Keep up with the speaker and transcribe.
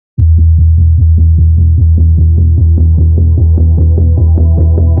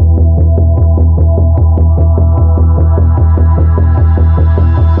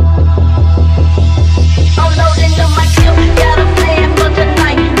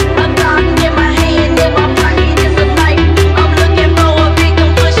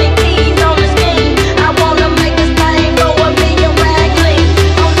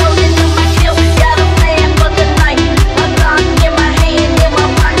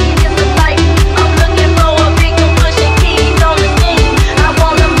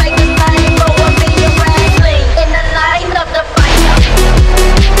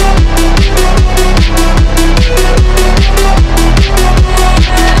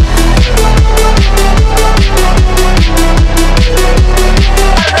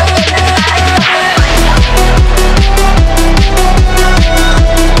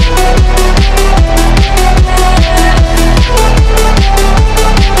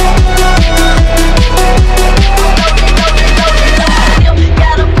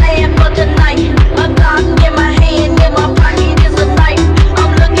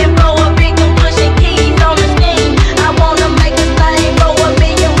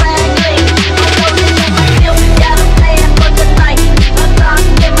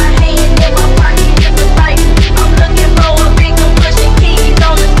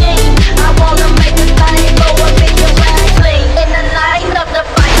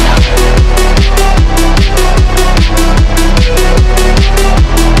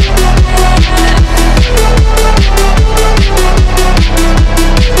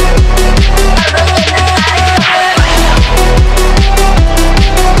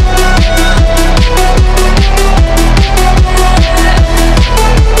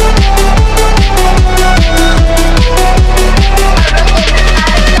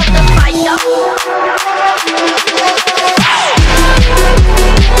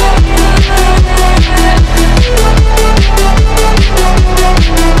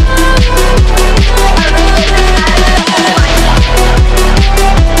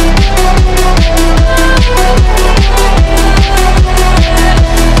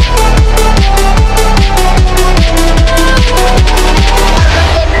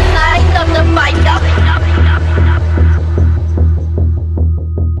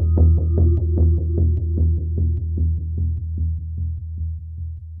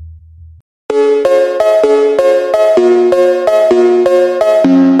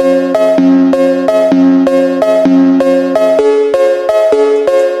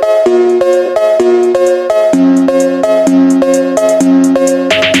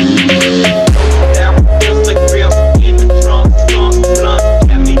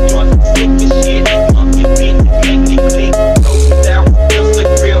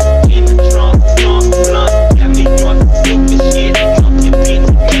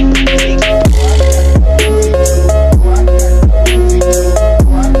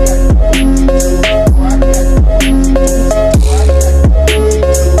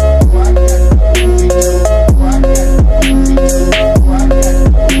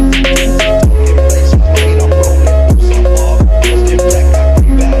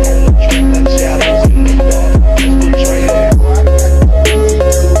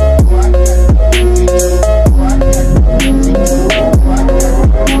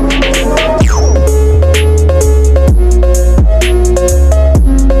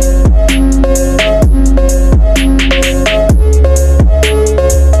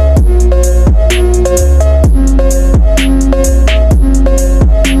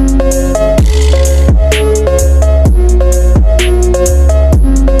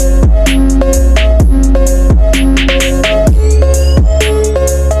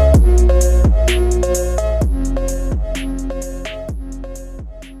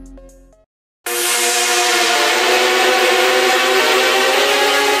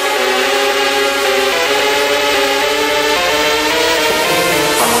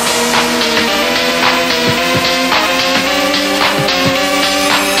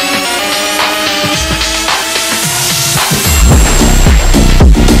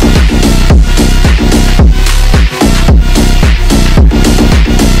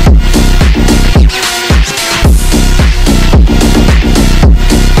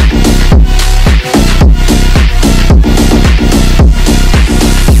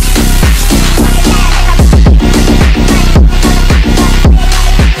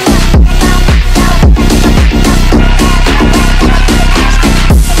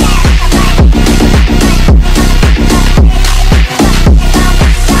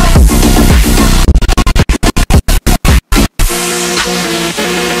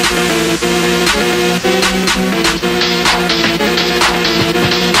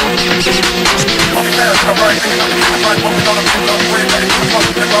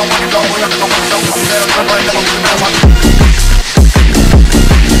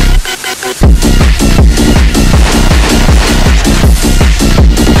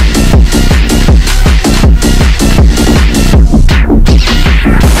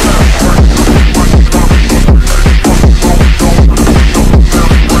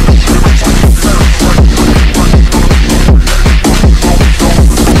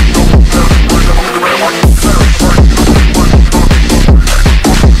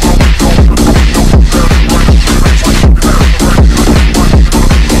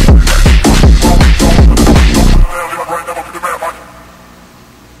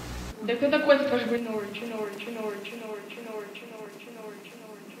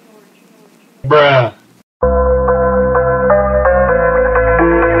Bruh.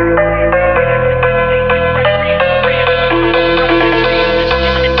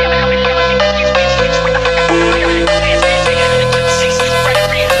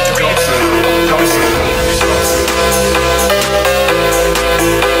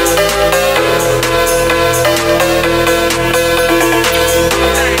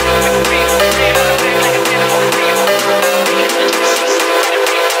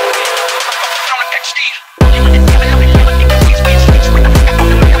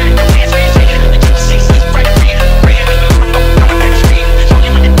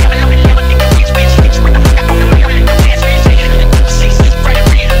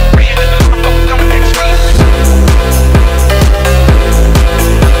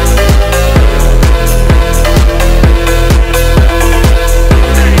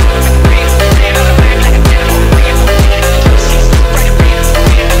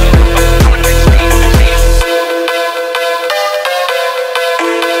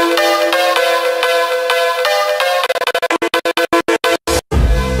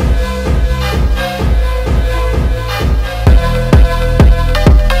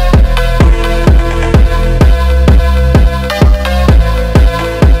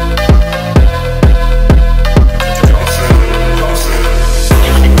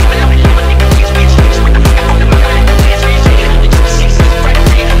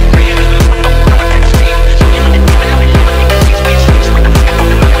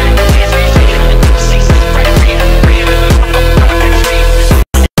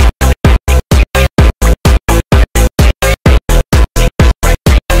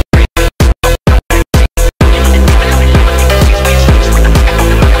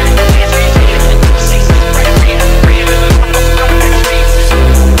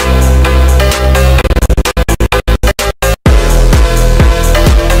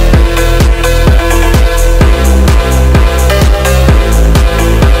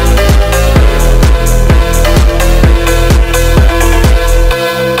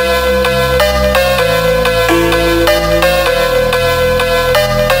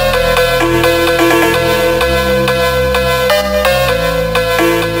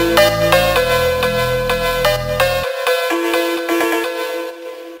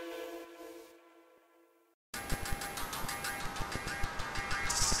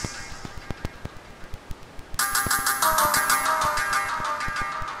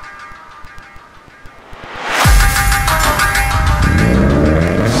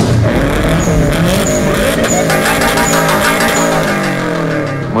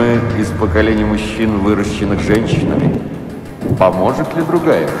 Поколение мужчин, выращенных женщинами. Поможет ли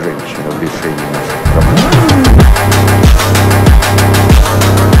другая женщина в решении наших проблем?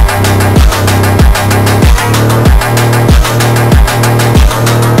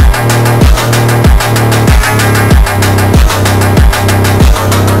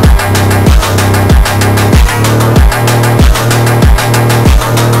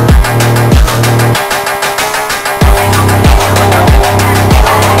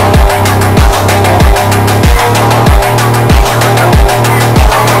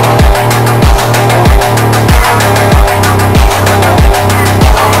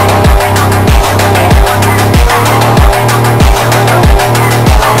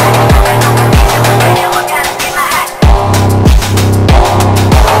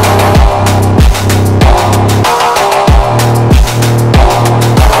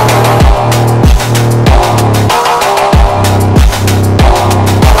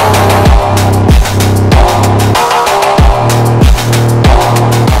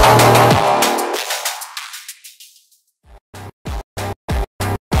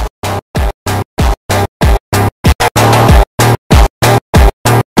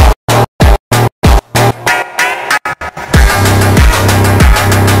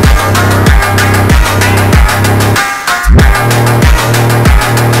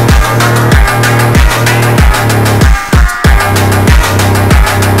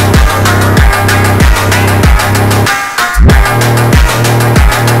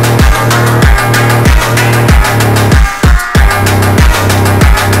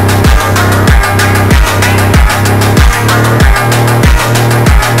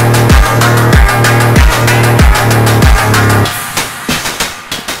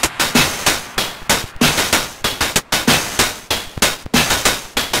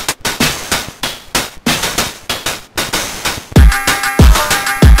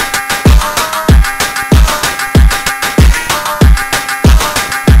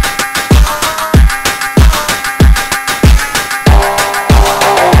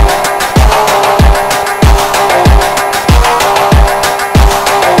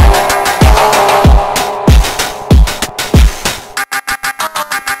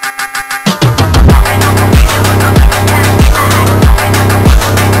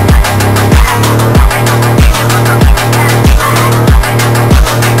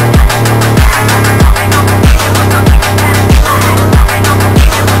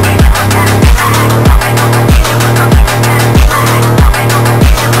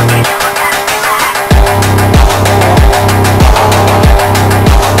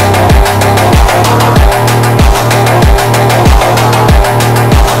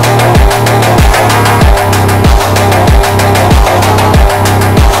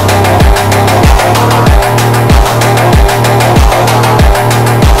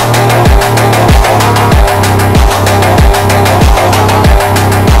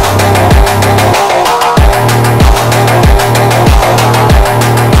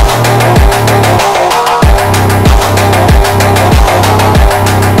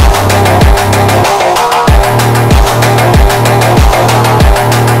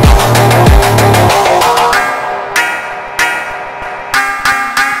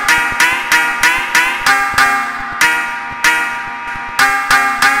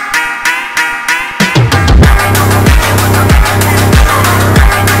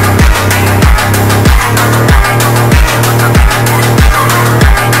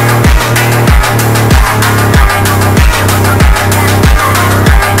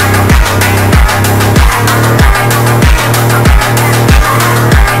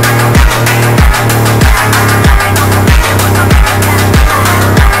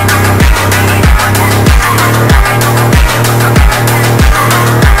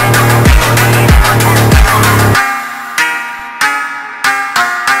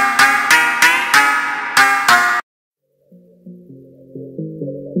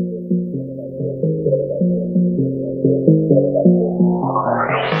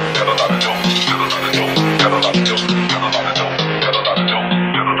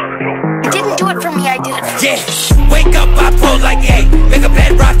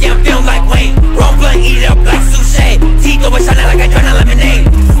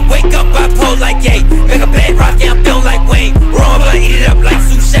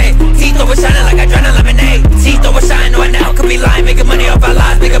 money off our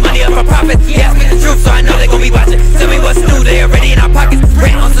lives, making money off our profits. Yeah, I speak the truth, so I know they gon' be watching. Tell me what's new, they already in our pockets.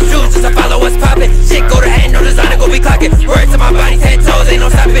 Rent on some shoes, just to follow what's poppin'. Shit go to head, no designer go be clocking. Word to my body, 10 toes, ain't no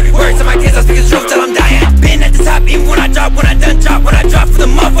stopping. Word to my kids, I speak the truth till I'm dying. Been at the top, even when I drop, when I done drop, when I drop for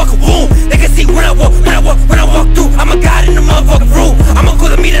the motherfucker womb. They can see when I walk through. I'm a god in the motherfucking room. I'm a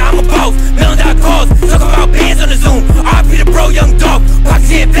cooler meter, I'm a boss. $1 million calls, talk about bands on the Zoom. RP the bro, young dog,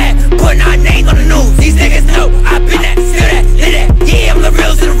 Poxy and back, putting our name on the news. These niggas know I've been that, still that, lit that. Yeah, I'm the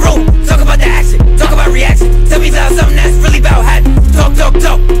realest in the room. Talk about the action, talk about reaction. Tell me about something that's really about happening. Talk,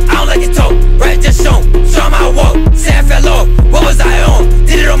 I don't like to talk. Right, just show 'em how I walk. Say I fell off, what was I on?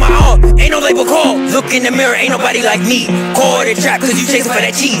 Did it on my own, ain't no label call. Look in the mirror, ain't nobody like me. Call the trap, cause you chasing for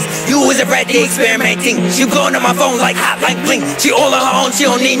that cheese. You was a brat, they experimenting. She blowing on my phone like hot, like bling. She all on her own, she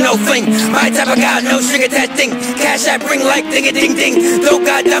don't need no fling. My type of guy, no sugar that thing. Cash I bring like ding a ding ding. Though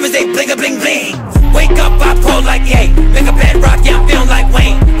God diamonds, they bling a bling bling. Wake up, I pull like yay. Make a bed rock, yeah, I'm feeling like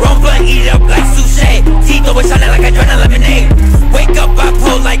Wayne. Wrong blunt, eat it up like sushi. Teeth always shining like I drank a lemonade. Wake up, I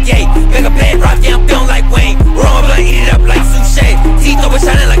pull like yay. Make a bed rock, yeah, I'm feeling like Wayne. Wrong blunt, eat it up like sushi. Teeth always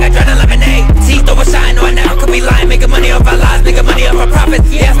shining like I drank a lemonade. Teeth always shine, no, I never could be lying. Making money off our lives, making money off our profits.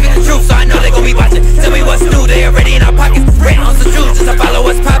 Yeah, I speak the truth, so I know they gon' be watching. Tell me what's new, they already in our pockets. Rent on some shoes, just to follow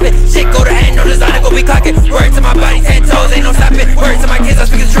what's poppin'. Shit go to head, no designer go be clocking. Word to my body, 10 toes, ain't no stopping. Word to my kids, I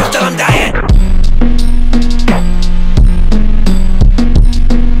speak the truth till I'm dying.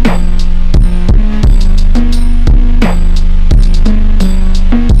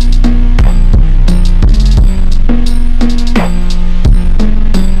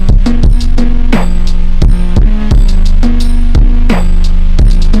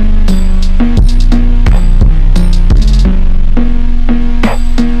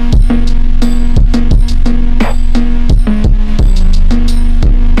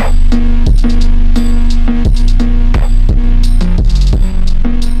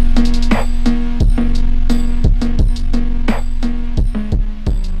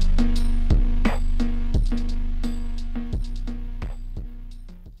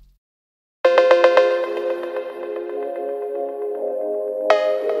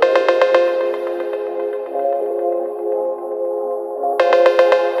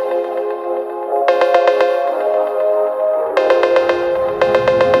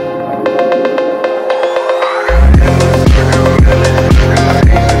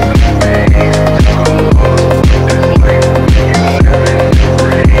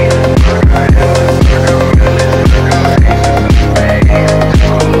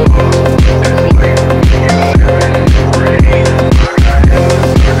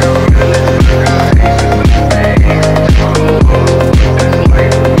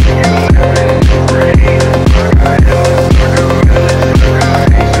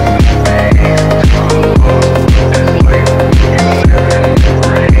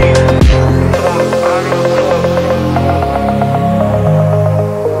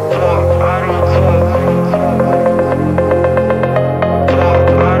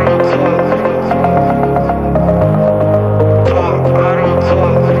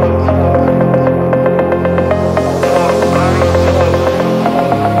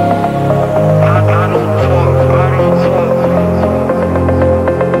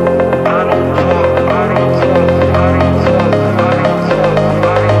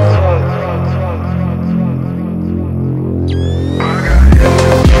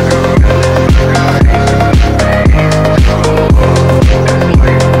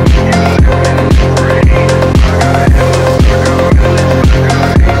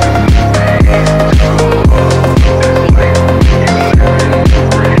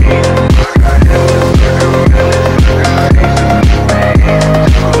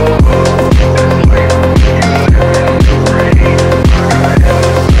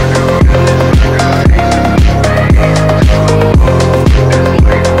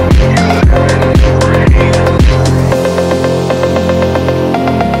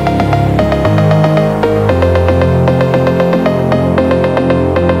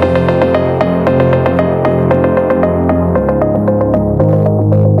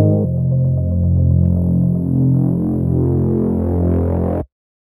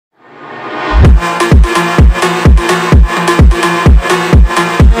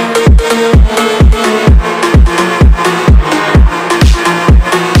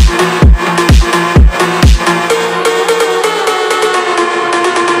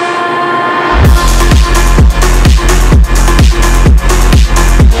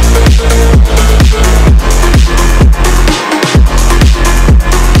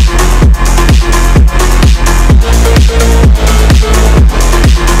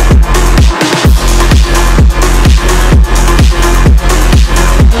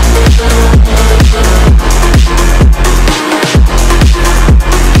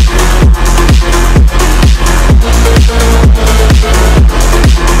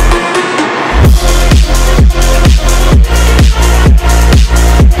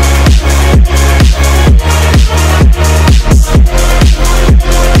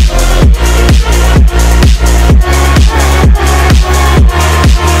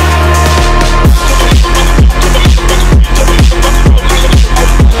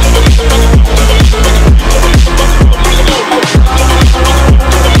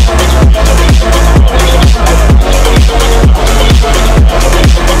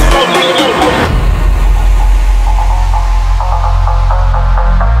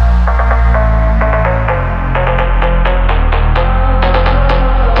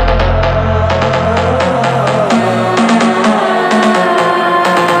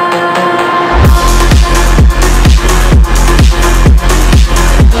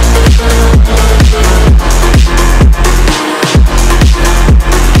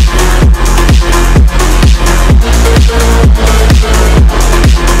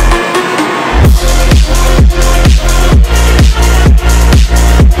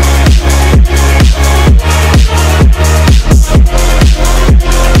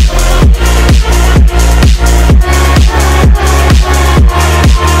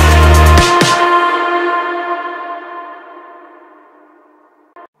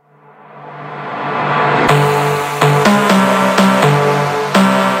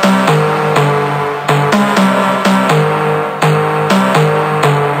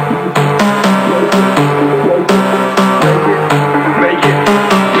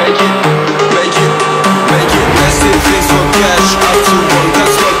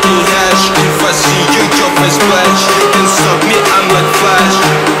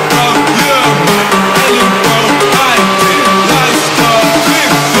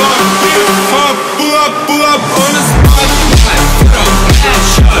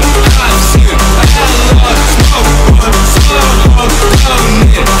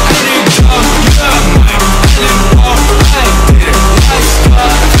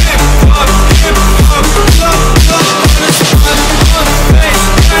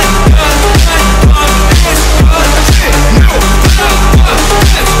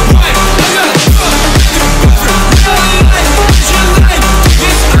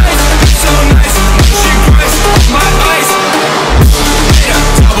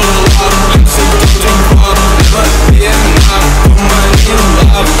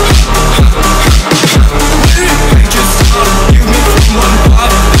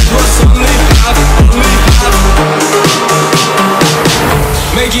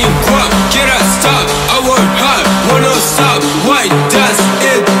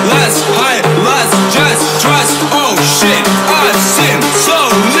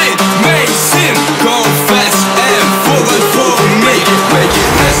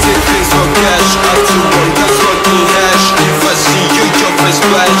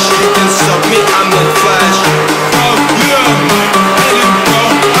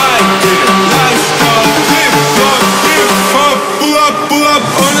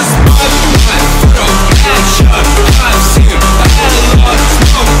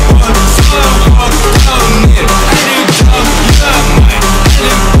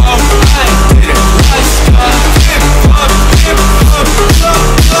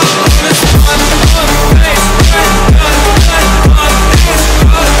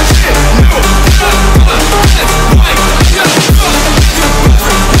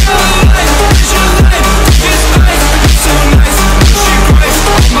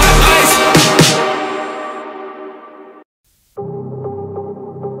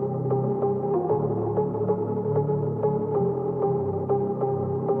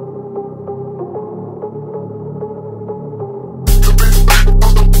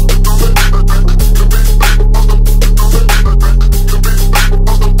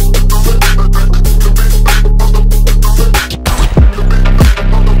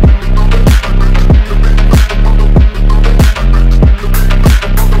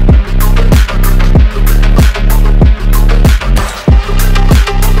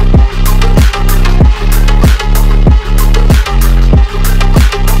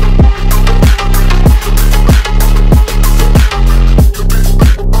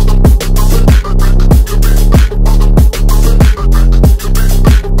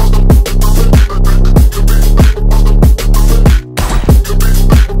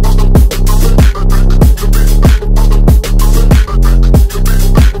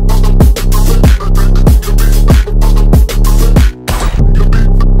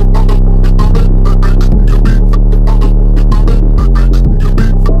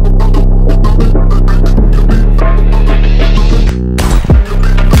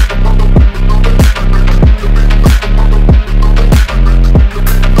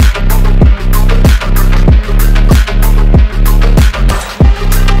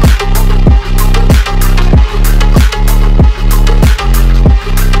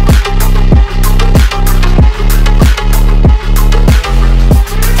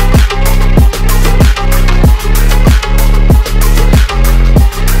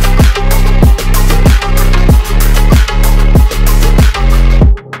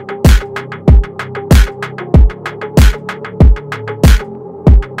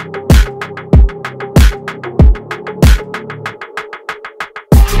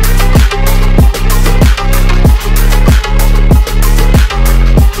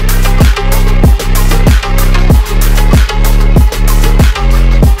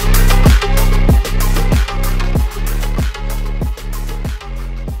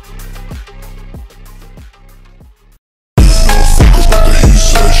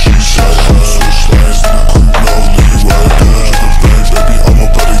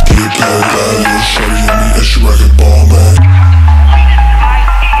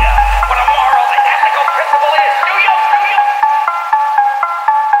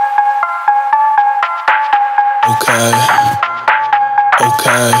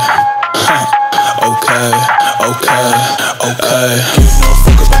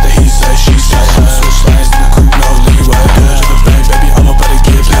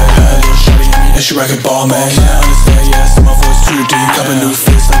 ball, man. Yeah, understand, yes, my voice too deep. Couple new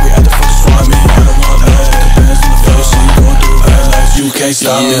fits like we at the fucking swap meet. I don't want love, but the bands in the flow, so you gon' do red lights, you can't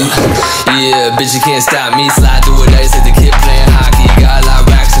stop me. Yeah, bitch, you can't stop me. Slide through it, ice like the kid playing hockey. Got a lot of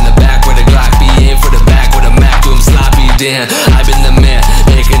racks in the back where the Glock be. Aim for the back with a Mac, do him sloppy. Damn, I've been the man,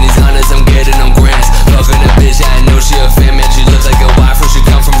 making these hundreds, I'm getting them grants. Fucking a bitch, I know she a fan, man. She looks like a wife, she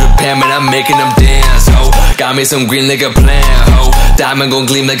come from Japan, man. I'm making them dance, ho. Got me some green like a plant, ho. Diamond gon'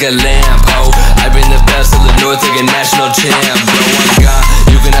 gleam like a lamp, ho. I've been the best of the north like a national champ, bro. I'm gone,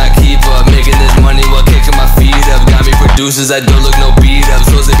 you cannot keep up. Making this money while kicking my feet up. Got me producers, I don't look no beat up.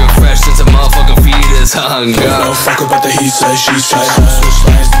 Souls they been fresh since a motherfucking fetus, huh? No fuck about the he say, she say. I'ma switch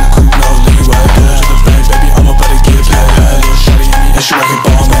lanes in the coupe, no leeway. Pull to the bank, baby, I'm about to get paid. Little shawty in me, and she rockin'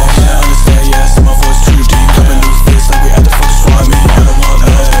 ball, man. Yeah, understand, yes, my voice too deep. Couple new fits like we at the fucking swap meet. I don't want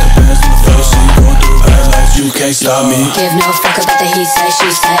love, but the bands in the flow, so you gon' do red lights, you can't stop me. Give no fuck about the he say, she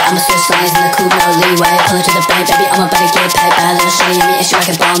say. I'ma switch lanes in the coupe, no leeway. Pull to the bank, baby, I'm about to get paid. Little shawty in me, and she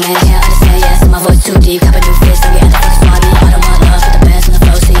rockin' ball, man. Yeah, understand, yes, my voice too deep. Couple new fits like we at the fucking swap meet. I don't want love, but the bands in the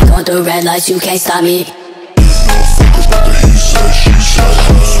flow, so you gon' do red lights, you can't stop me. About the he say, she say.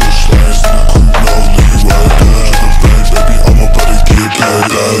 I'ma switch lanes in the coupe, no leeway. Pull to the bank, baby, I'm about to get paid.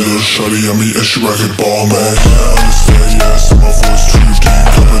 Little shawty on me, and she rockin' ball, man. Yeah, understand, yes, my voice too deep.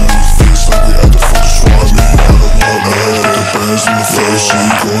 Couple new fits like we at the fucking swap meet. I don't want love, but the bands in the flow, so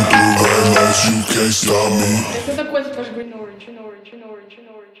you gon' do red lights, you can't stop me. Что такое ваш green orange, orange, orange,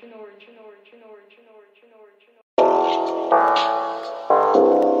 orange, orange, orange, orange, orange, orange?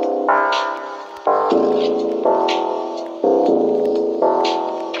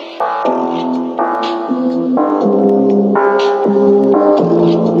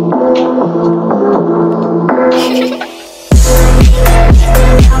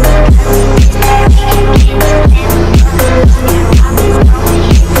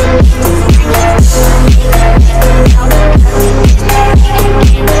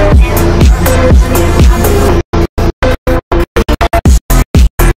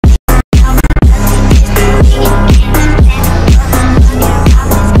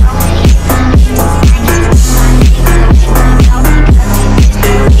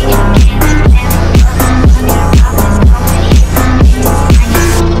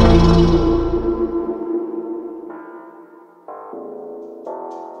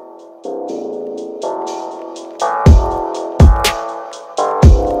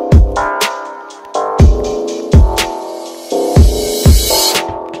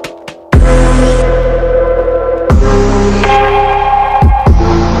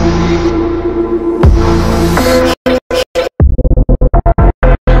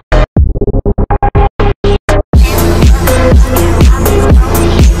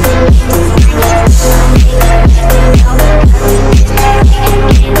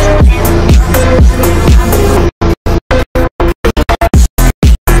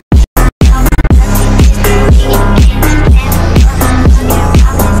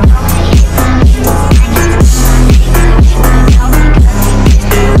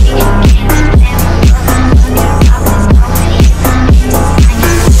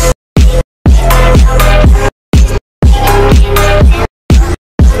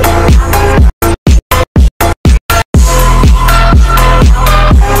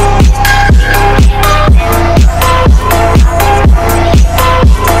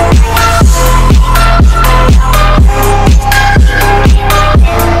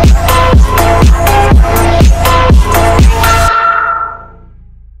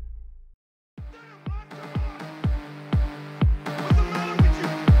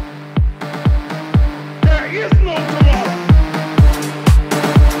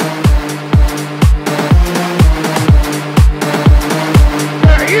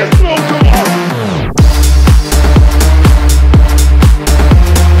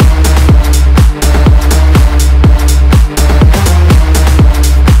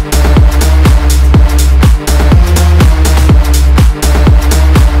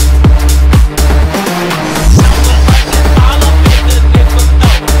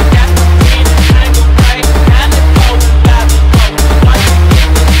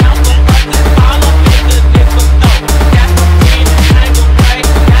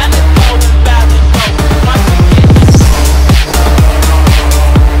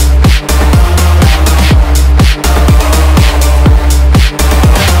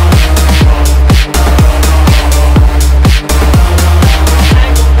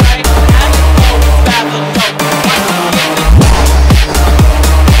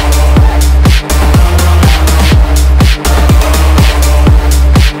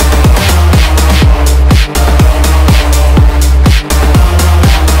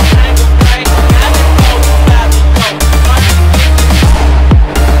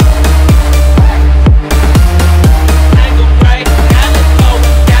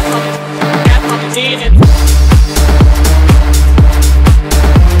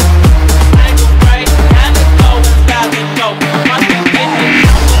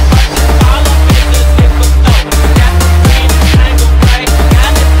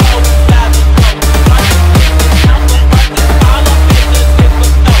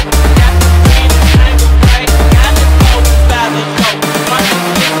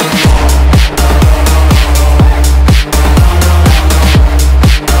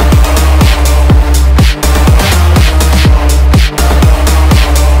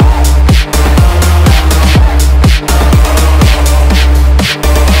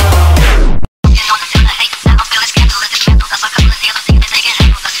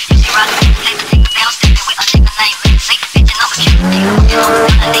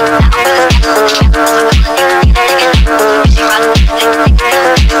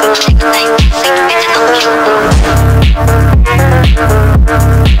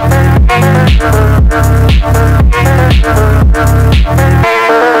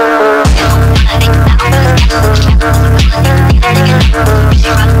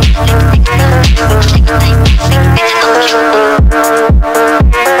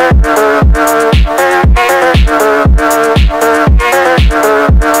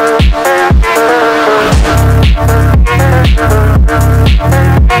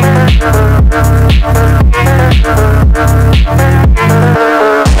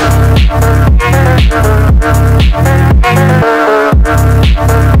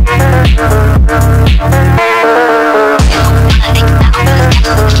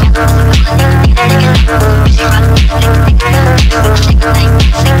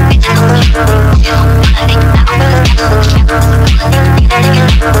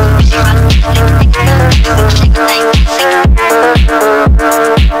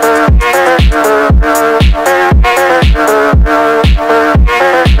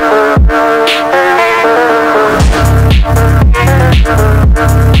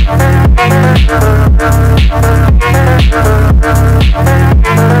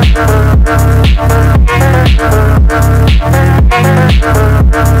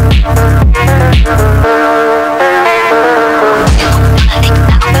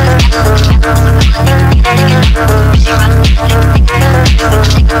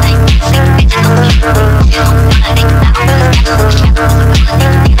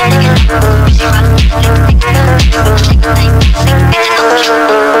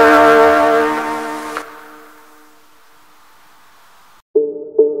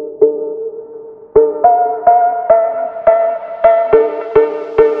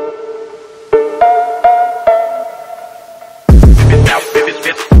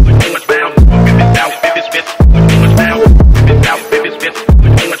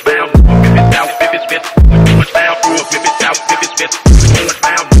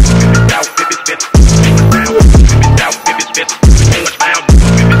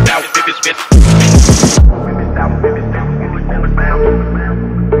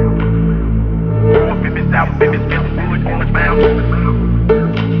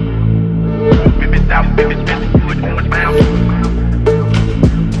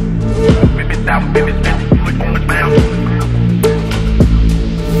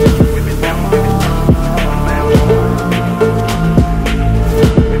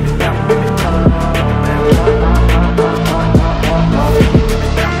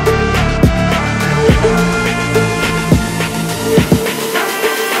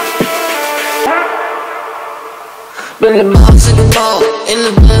 Been in my house in the ball, in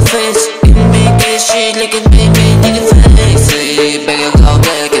the blood face. You can make this shit like a baby, nigga face. Say, back and go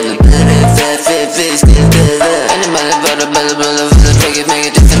back in the blood, fat face, get better. And the money, brother, take it, make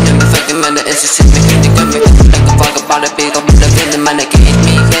it different. Never fucking man, the SSC, make it come back. Like a fuck about a big, I'll be the in the man, I can't hit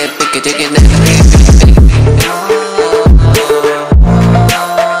me, head, pick it, take it, never hit me.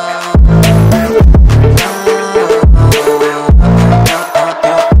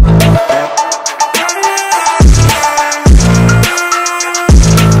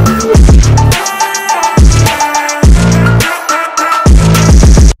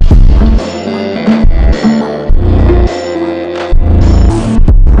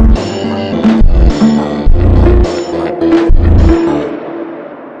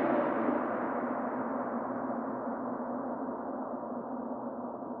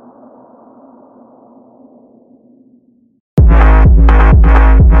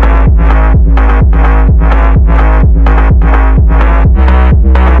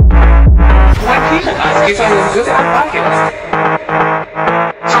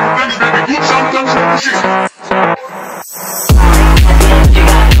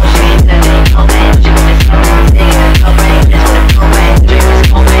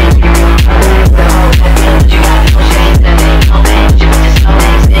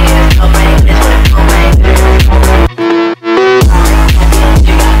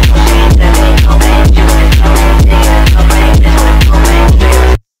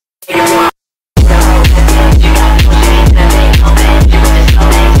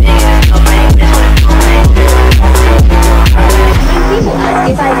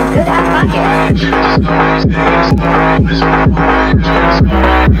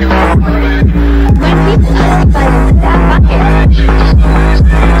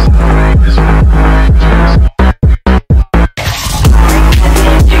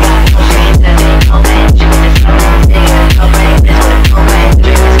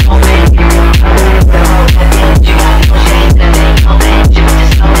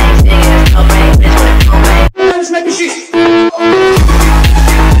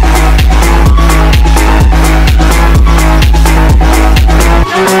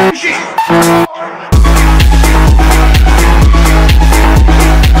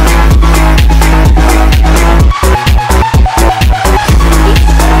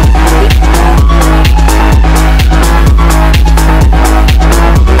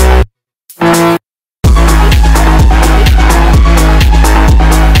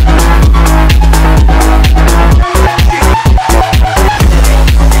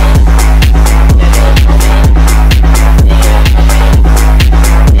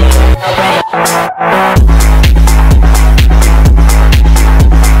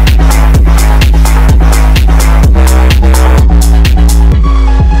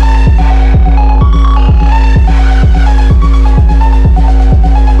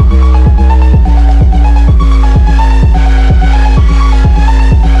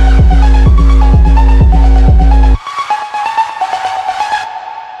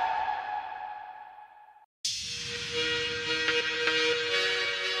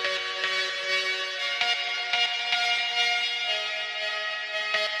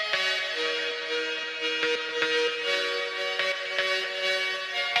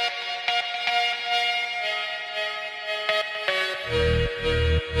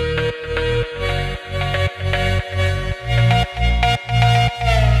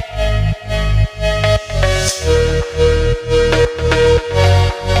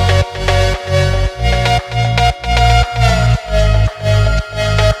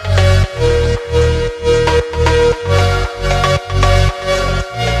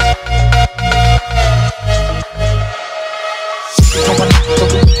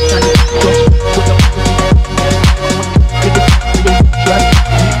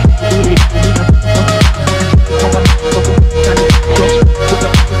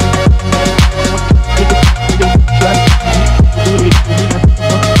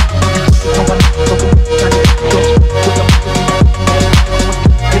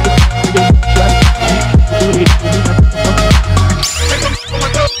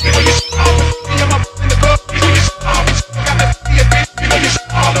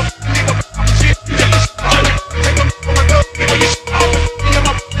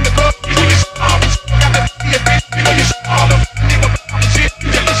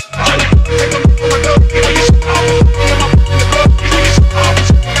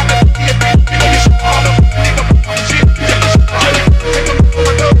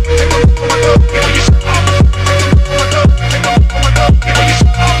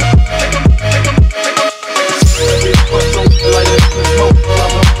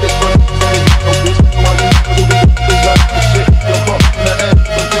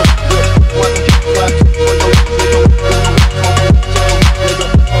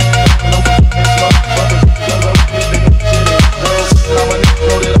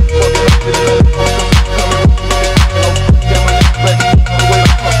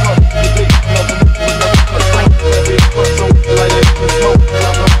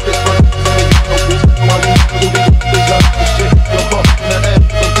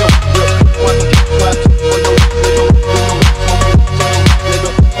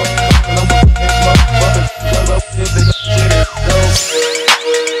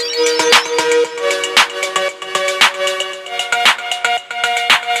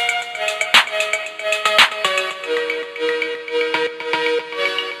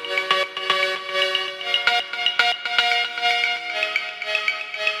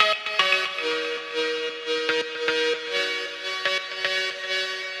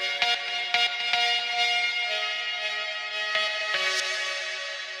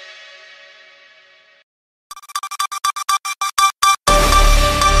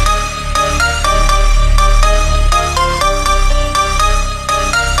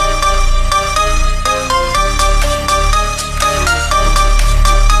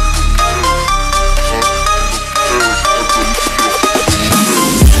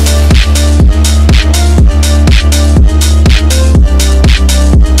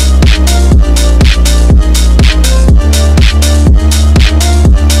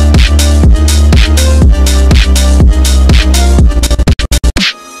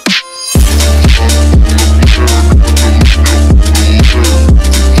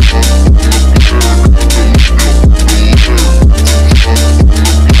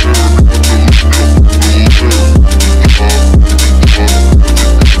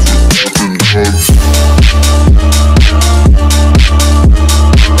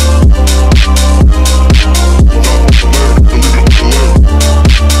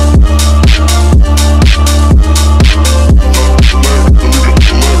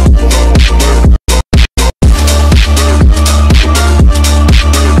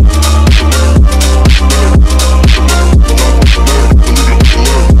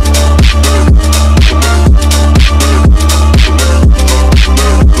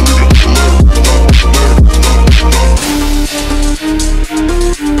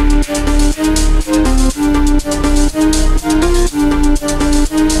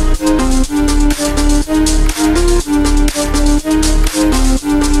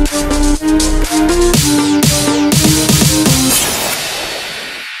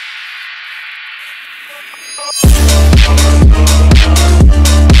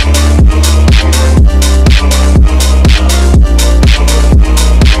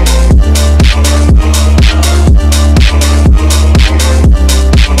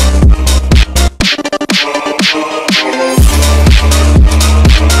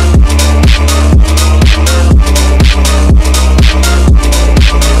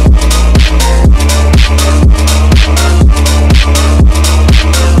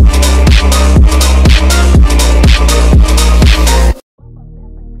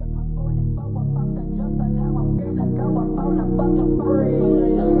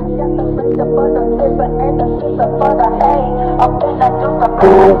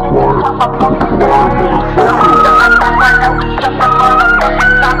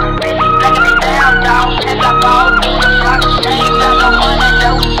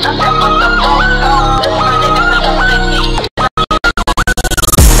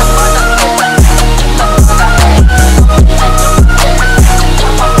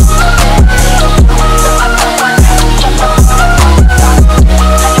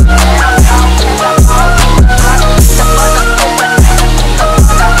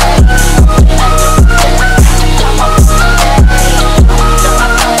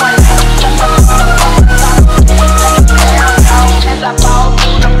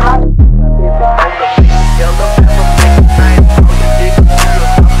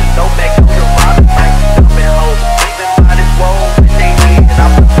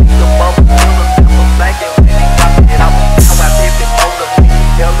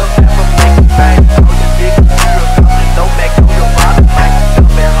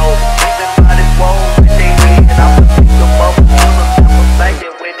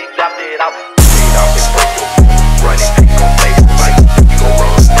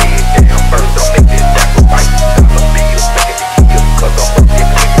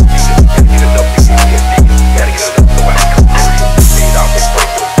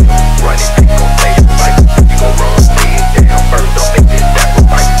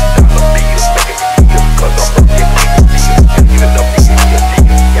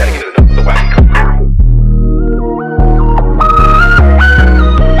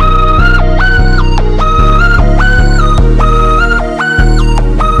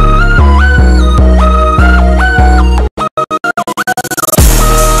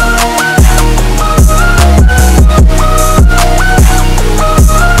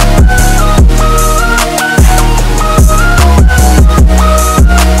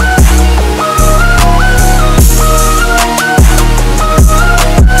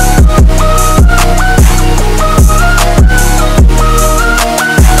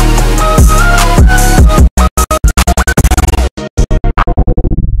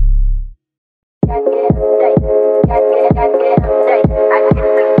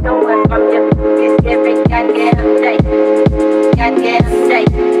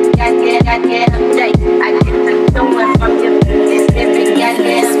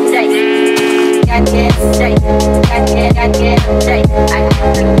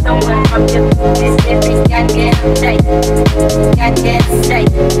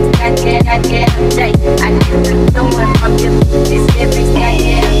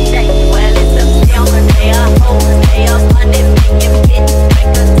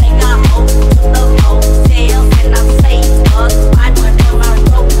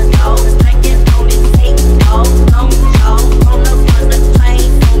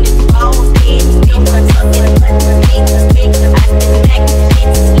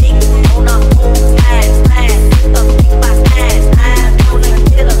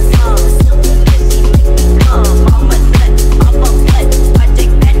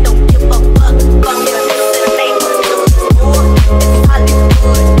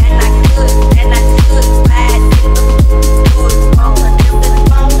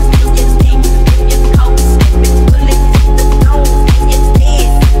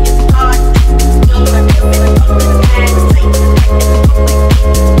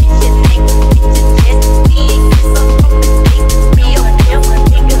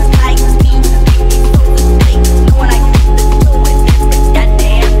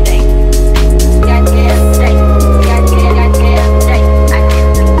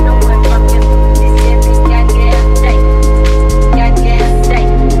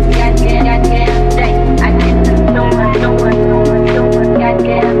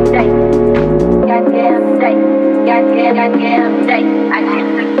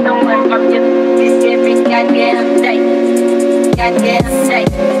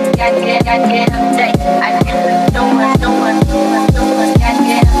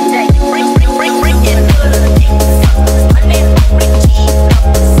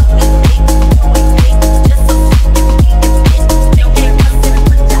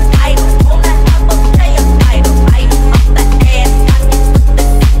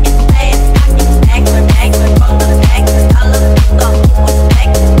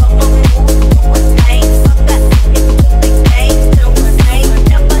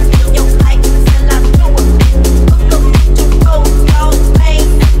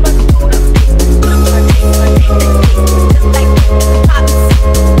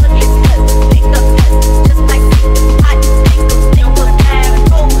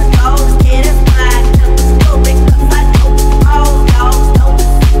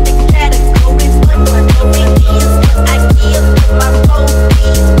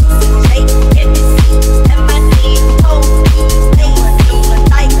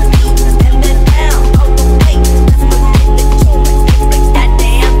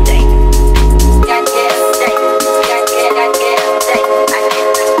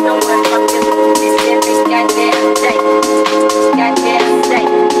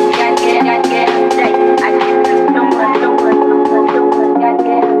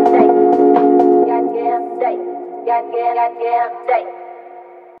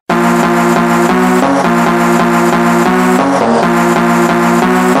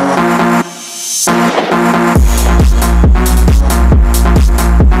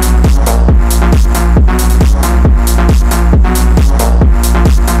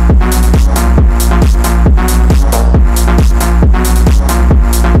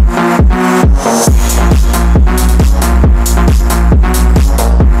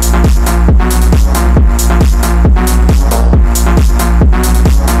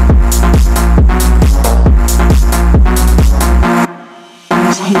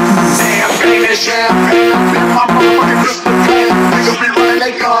 champagne,